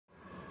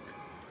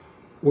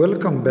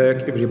Welcome back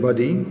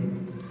everybody.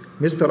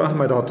 Mr.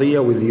 Ahmed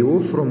Atiya with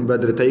you from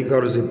Badr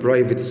Tigers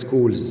Private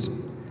Schools.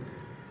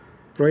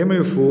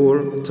 Primary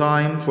 4,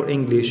 time for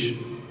English,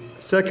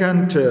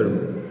 second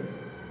term.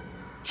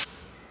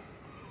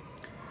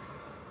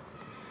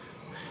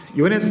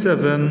 Unit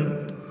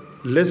 7,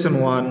 Lesson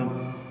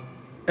 1,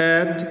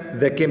 at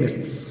the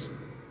chemist's.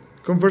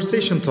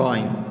 Conversation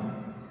time.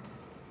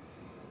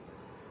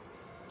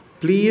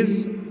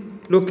 Please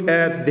look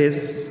at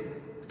this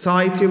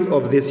title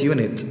of this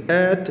unit,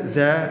 at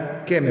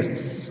the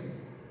chemist's.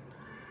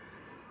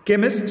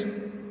 Chemist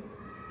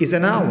is a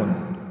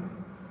noun,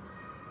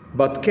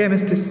 but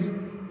chemists,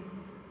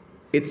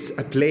 it's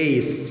a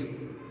place.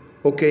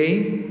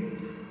 Okay?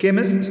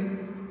 Chemist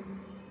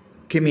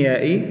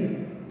كيميائي،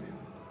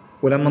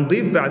 ولما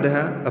نضيف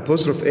بعدها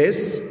apostrophe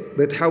s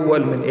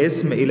بيتحول من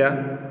اسم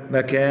إلى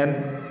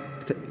مكان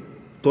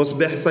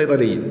تصبح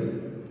صيدلية،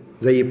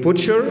 زي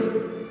butcher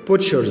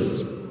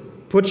butchers.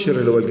 butcher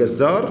اللي هو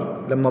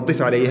الجزار، لما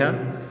تضيف عليها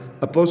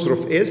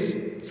apostrophe s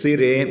تصير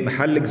ايه؟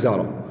 محل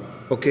جزارة.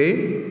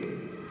 اوكي؟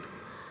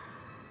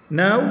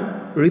 Now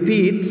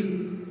repeat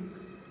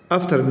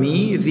after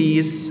me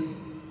this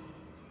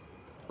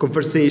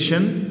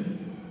conversation.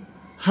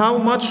 How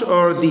much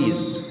are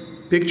these?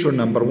 Picture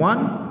number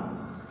 1.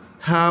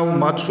 How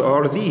much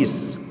are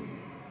these?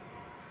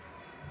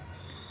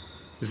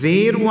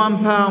 They're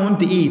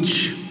 £1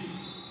 each.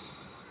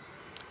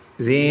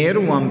 They're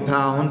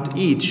 £1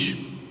 each.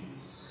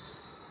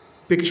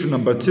 Picture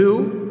number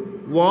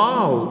 2.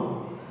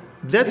 Wow,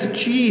 that's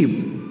cheap.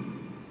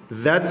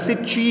 That's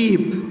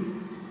cheap.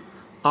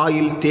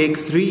 I'll take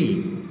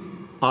 3.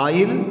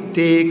 I'll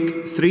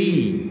take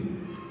 3.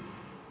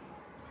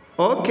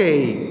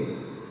 Okay,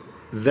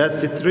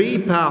 that's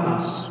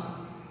 £3.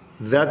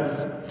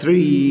 That's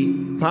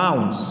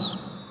 £3.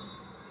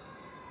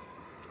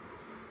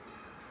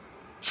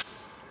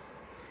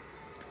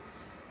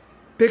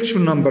 Picture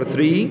number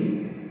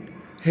 3.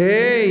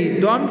 Hey,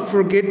 don't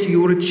forget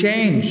your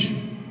change.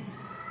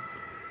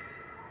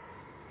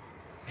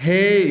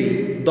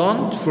 Hey,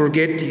 don't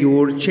forget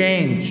your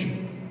change.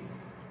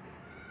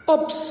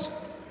 Oops,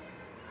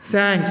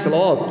 thanks a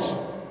lot.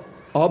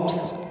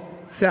 Oops,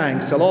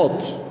 thanks a lot.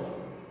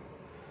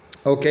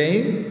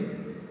 Okay?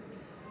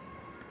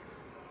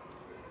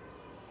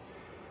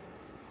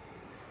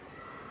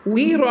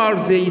 Where are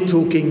they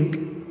talking?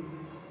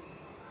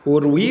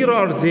 Or where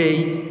are they?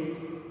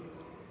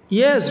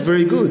 Yes,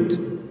 very good.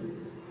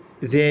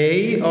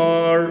 They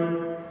are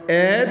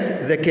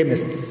at the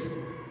chemist's.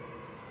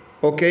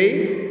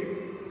 Okay?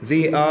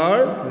 They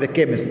are the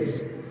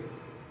chemists.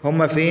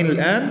 هم فين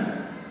الآن؟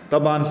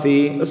 طبعا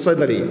في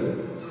الصيدلية.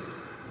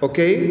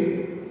 اوكي؟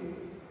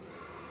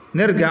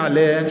 نرجع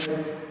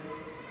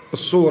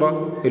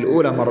للصورة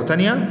الأولى مرة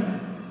تانية.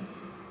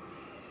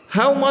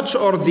 How much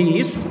are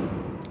these؟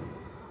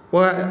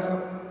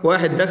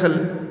 واحد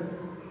دخل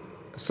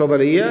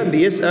الصيدلية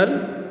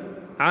بيسأل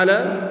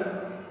على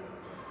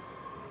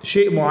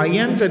شيء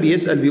معين،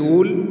 فبيسأل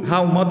بيقول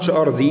how much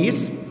are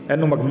these؟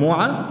 لأنه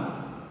مجموعة.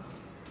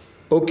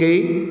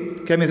 اوكي،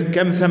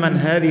 كم ثمن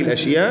هذه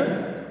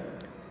الأشياء؟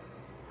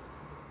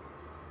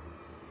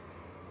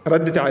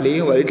 ردت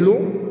عليه وقالت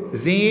له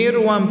they're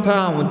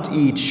 £1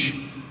 each.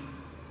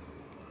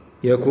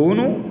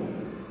 يكون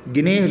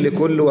جنيه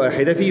لكل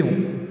واحدة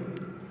فيهم.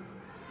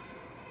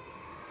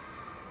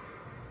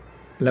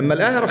 لما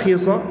لقاها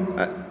رخيصة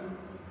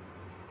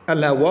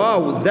قال لها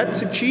واو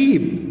that's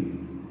cheap،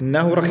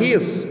 إنه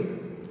رخيص.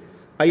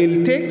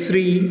 I'll take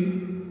 3،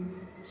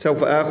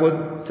 سوف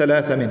آخذ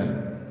 3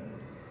 منها.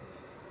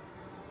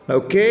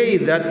 Okay,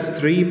 that's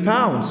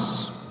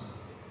 £3.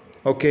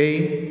 Okay?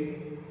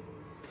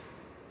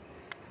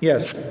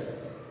 Yes.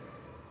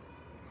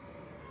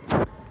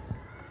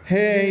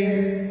 Hey,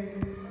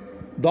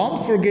 don't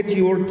forget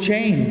your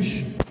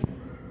change.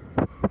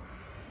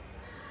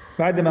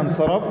 بعد ما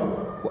انصرف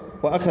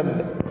وأخذ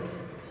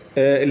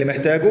اللي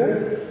محتاجه،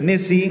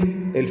 نسي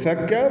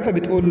الفكة،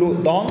 فبتقول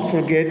له don't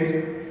forget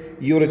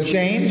your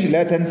change،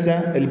 لا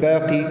تنسى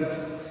الباقي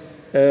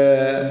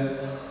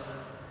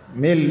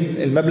من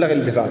المبلغ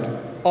اللي دفعته.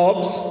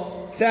 Oops,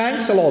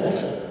 thanks a lot.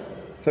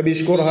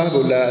 فبيشكرها،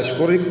 بيقول لها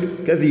أشكرك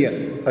كثيرا،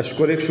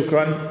 أشكرك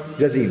شكرا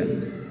جزيلا.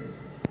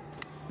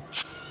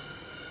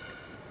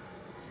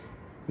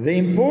 The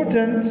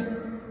important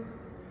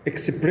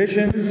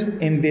expressions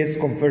in this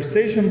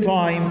conversation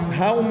time.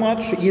 How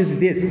much is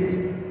this?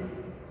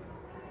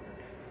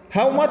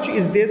 How much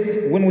is this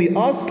when we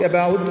ask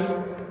about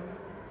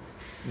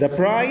the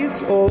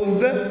price of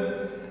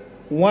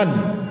one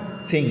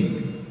thing.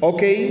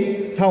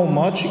 Okay, how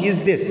much is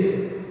this?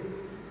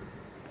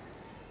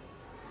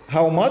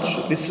 How much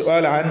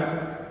بالسؤال عن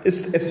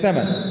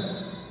الثمن.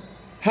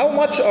 How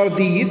much are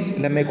these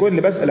لما يكون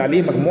اللي بسأل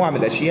عليه مجموعة من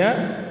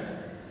الأشياء.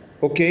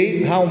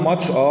 Okay, how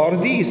much are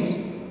these؟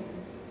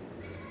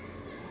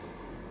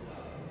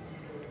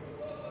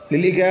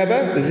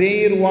 للإجابة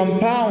they're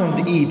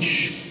 £1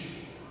 each،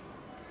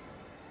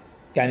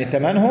 يعني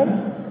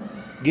ثمنهم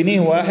جنيه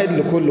واحد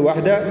لكل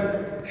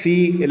واحدة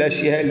في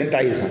الأشياء اللي أنت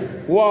عايزها.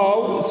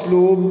 واو،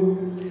 أسلوب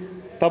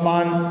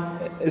طبعا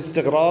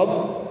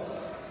استغراب.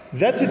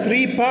 That's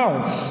 3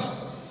 pounds.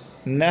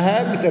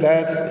 إنها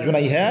ب3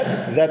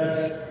 جنيهات.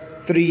 That's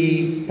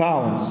 3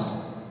 pounds.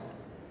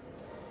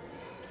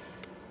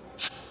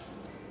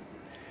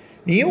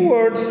 New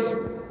words.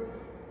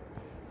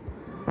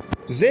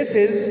 This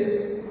is,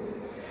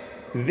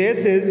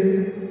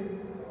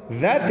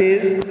 that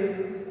is,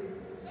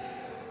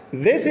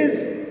 this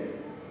is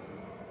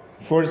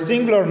for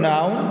singular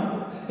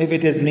noun if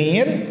it is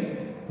near,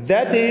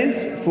 that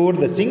is for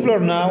the singular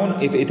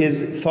noun if it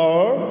is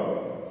far,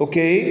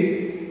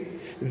 okay?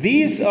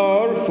 These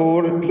are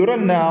for plural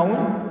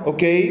noun,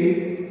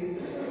 okay?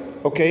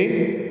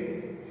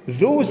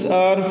 Those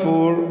are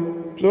for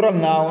plural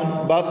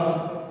noun,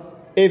 but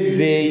if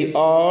they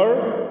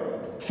are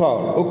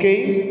far,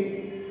 okay?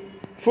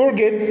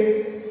 Forget,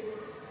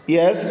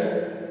 yes.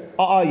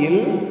 I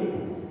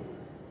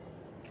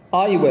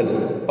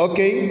will,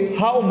 okay?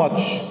 How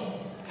much?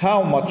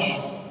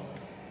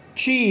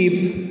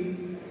 Cheap,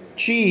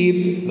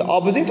 the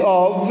opposite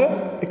of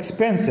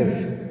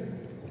expensive.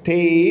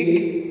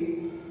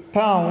 Take,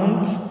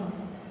 pound,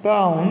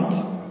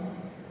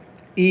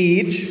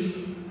 each,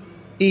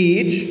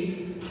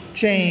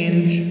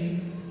 change.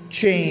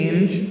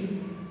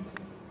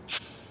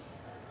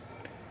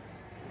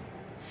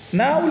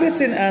 Now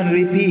listen and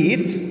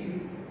repeat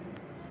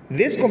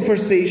this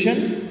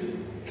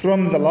conversation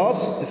from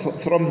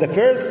the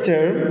first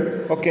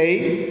term,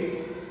 okay?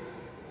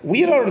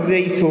 Where are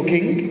they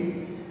talking?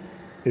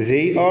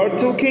 They are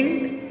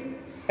talking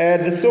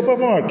at the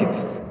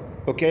supermarket,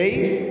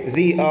 okay?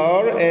 They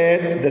are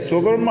at the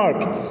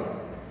supermarket.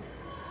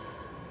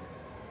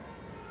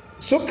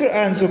 Sukar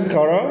and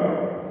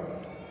Sukara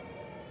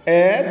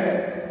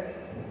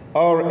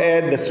are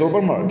at the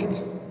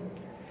supermarket.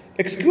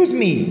 Excuse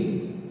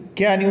me,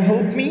 can you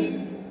help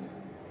me?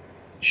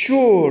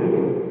 Sure.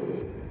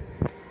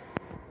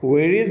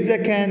 Where is the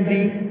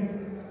candy?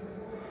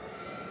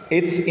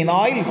 It's in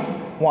aisle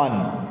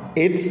 1.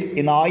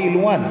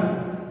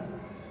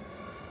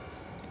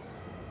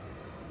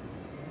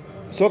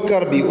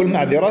 سكر بيقول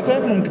معذرة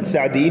ممكن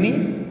تساعديني؟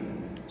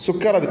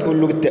 سكرة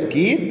بتقول له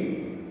بالتأكيد.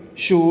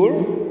 Sure.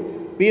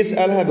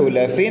 بيسألها بيقول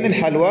لها فين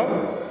الحلوى؟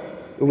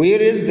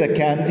 Where is the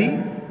candy؟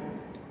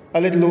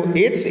 قالت له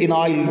it's in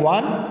aisle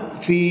 1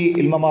 في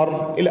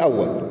الممر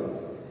الأول.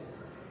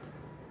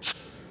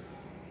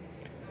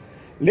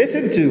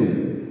 Listen to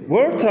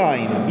word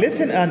time.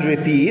 Listen and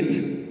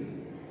repeat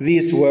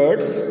these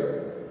words.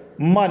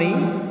 Money,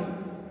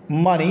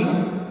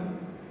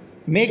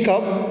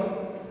 makeup,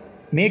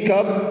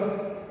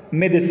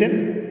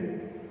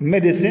 medicine,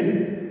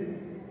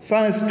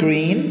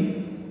 sunscreen,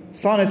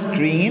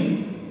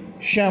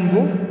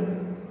 shampoo,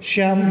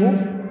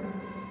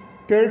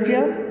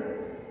 perfume,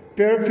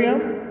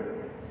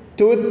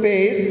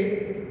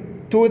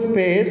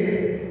 toothpaste,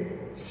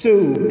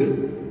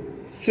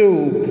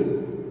 soup.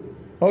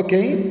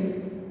 Okay?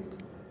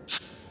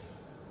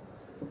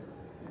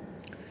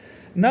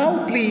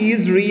 Now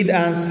please read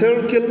and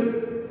circle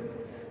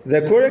the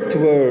correct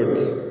word,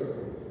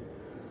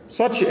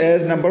 such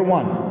as number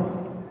 1.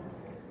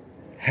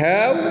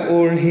 How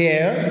or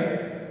here,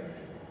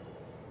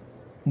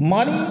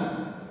 money,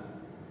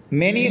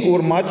 many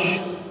or much,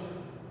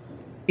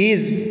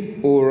 is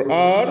or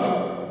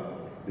are,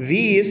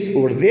 these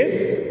or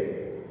this,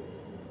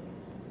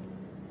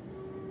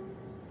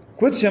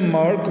 question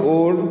mark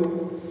or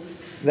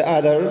the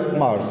other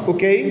mark,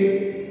 okay?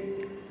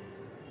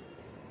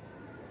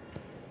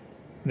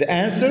 The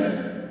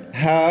answer,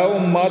 how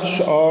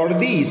much are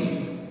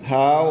these?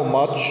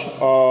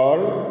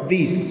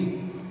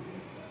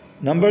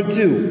 Number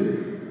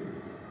 2,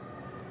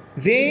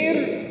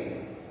 there,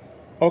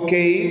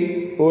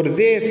 okay, or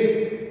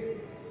there,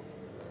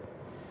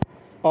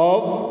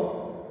 of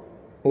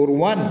or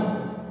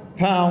 1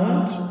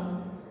 pound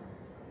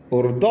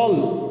or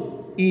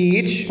doll,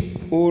 each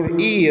or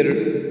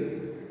ear,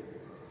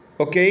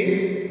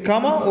 okay,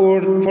 comma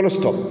or full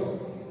stop.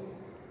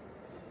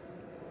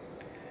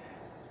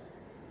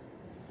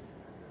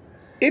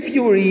 If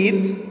you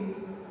read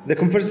the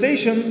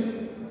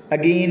conversation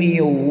again,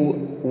 you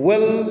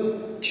will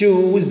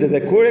choose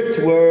the correct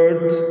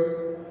word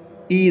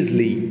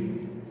easily.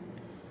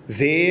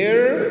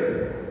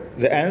 There,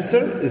 the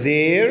answer,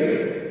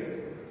 there,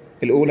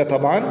 الأولى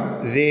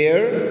طبعا,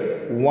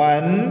 there,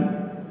 1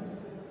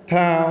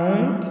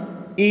 pound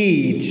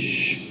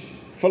each,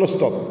 full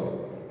stop.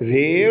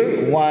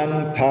 There,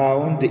 1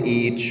 pound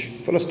each,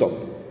 full stop.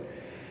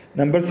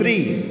 Number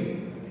 3,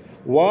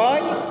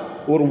 why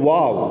or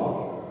wow?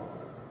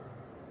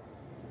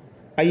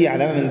 أي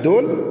علامة من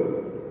دول؟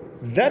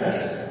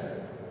 That's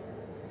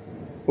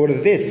or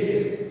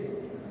this,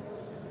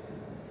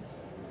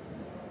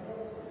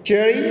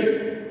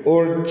 cherry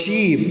or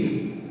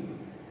cheap,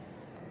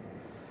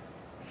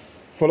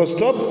 full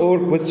stop or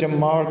question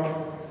mark,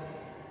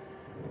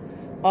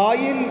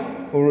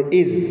 aisle or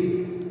is,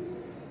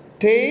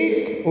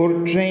 take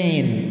or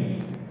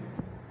train,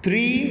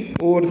 tree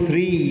or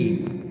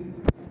 3.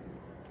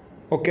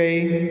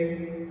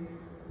 Okay,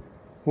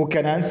 who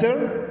can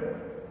answer?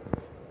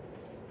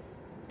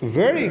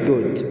 Very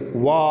good.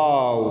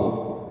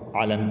 واو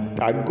علامة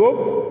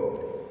تعجب.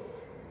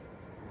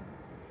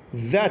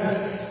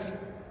 That's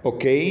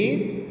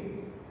okay.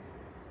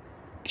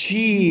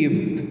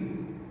 Cheap.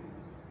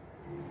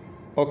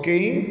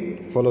 Okay.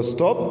 Full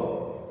stop.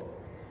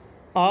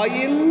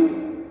 I'll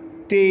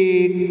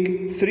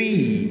take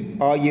 3.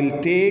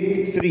 I'll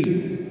take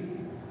 3.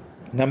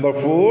 Number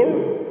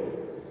 4,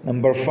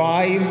 number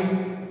 5,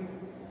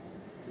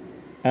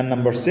 and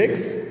number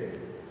 6.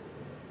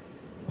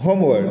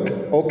 Homework.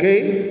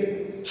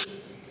 Okay.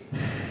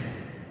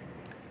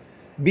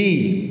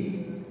 B.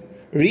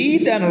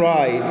 Read and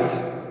write.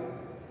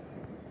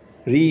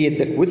 Read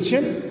the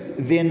question,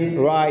 then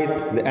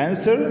write the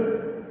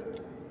answer,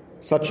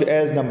 such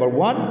as number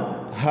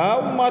 1,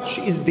 how much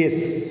is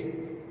this?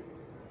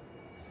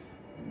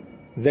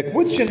 The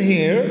question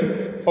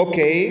here,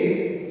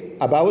 okay,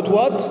 about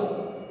what?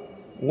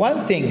 One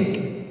thing.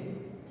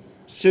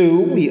 So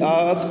we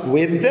ask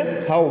with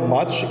how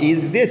much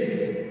is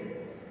this?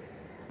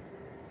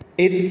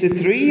 It's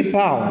 3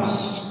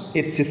 pounds.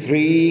 It's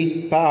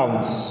 3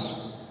 pounds.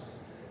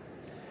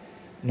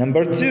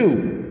 Number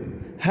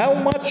 2, how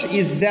much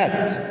is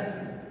that?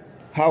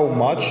 How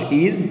much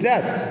is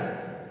that?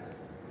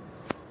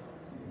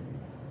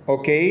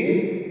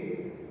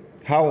 Okay,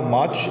 how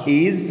much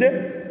is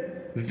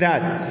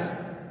that?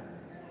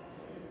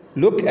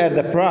 Look at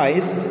the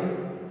price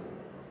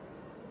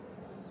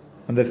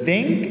on the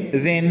thing,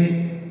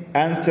 then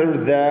answer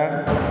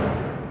the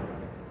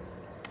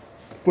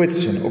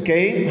question.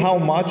 Okay, how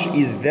much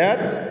is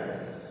that?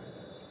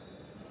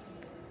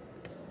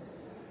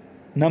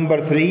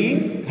 Number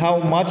 3, how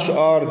much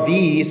are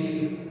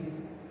these?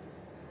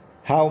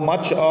 How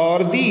much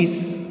are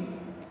these?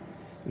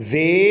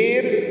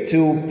 They're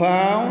 2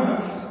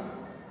 pounds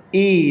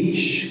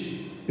each.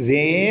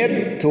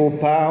 They're 2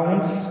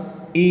 pounds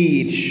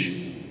each.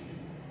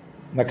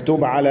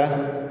 مكتوب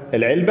على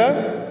العلبة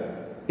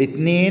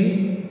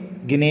 2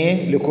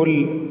 جنيه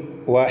لكل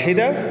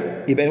واحدة.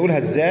 يبقى نقولها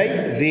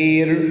ازاي؟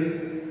 They're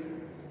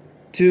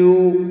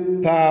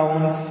 2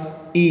 pounds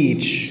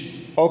each.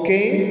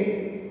 Okay.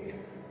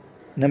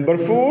 Number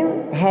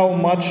 4, how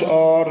much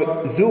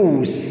are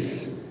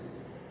those?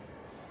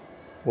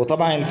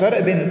 وطبعا الفرق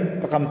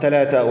بين رقم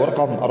 3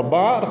 ورقم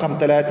 4، رقم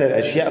 3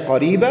 الأشياء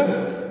قريبة،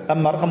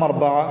 أما رقم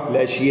 4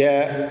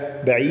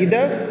 الأشياء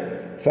بعيدة،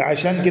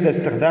 فعشان كده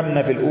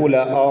استخدمنا في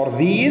الأولى are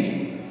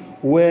these،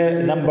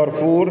 ونمبر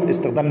 4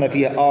 استخدمنا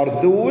فيها are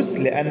those،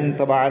 لأن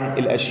طبعا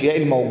الأشياء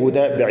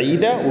الموجودة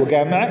بعيدة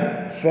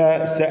وجمع،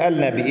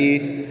 فسألنا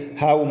بإيه؟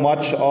 how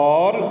much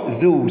are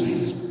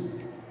those؟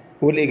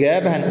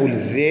 والإجابة هنقول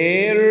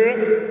there،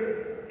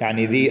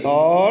 يعني they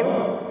are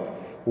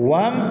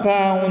 1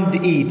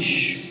 pound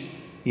each،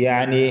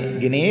 يعني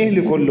جنيه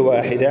لكل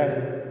واحدة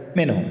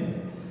منهم.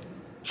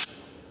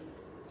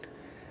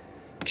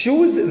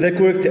 Choose the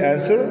correct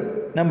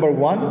answer. Number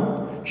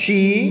 1,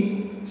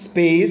 she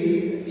space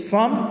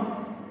some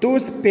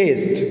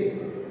toothpaste.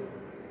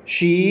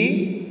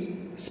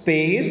 She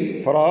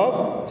space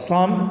فراغ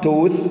some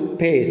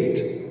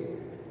toothpaste.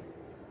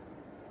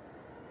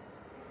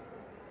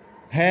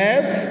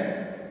 Have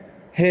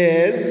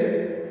his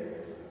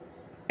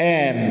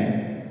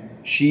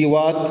she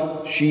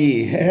what?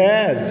 She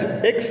has.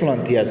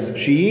 Excellent. Yes,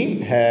 she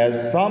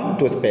has some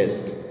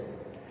toothpaste.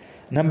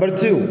 Number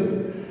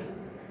 2,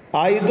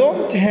 I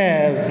don't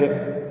have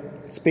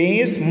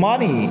space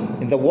money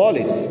in the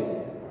wallet.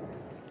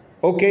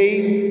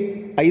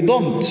 Okay, I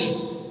don't.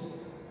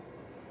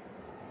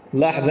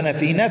 لاحظ هنا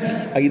في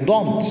نفي. I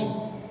don't.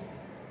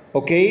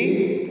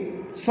 Okay,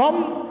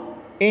 some,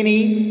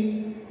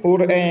 any,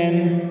 or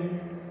an.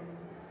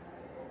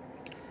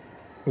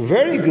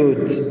 Very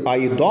good.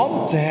 I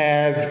don't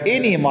have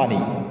any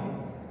money.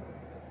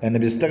 لأن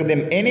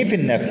بنستخدم any في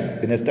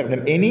النفي.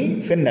 بنستخدم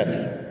any في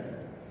النفي.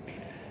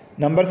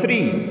 Number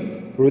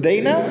 3,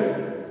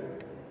 Rudaina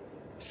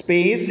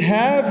space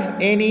have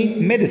any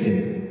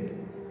medicine.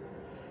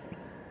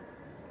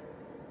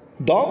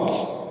 Don't,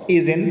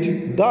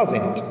 isn't,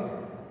 doesn't.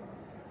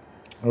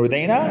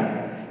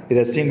 Rudaina is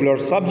a singular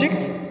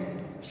subject,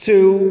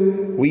 so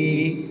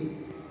we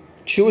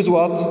choose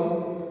what?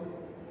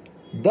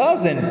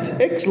 Doesn't.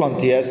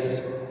 Excellent.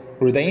 Yes,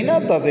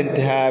 Rudaina doesn't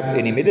have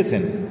any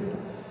medicine.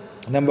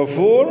 Number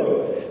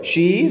 4,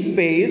 she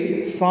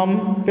space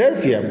some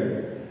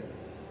perfume.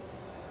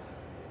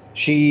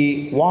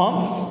 She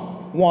wants,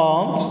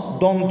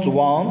 want, don't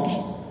want.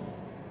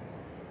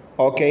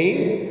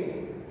 Okay.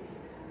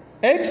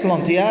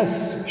 Excellent.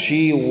 Yes,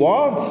 she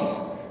wants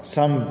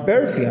some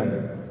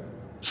perfume.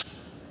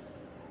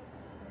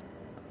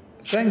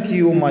 Thank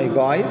you, my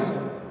guys.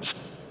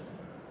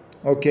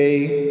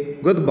 Okay,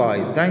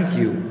 goodbye. Thank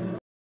you.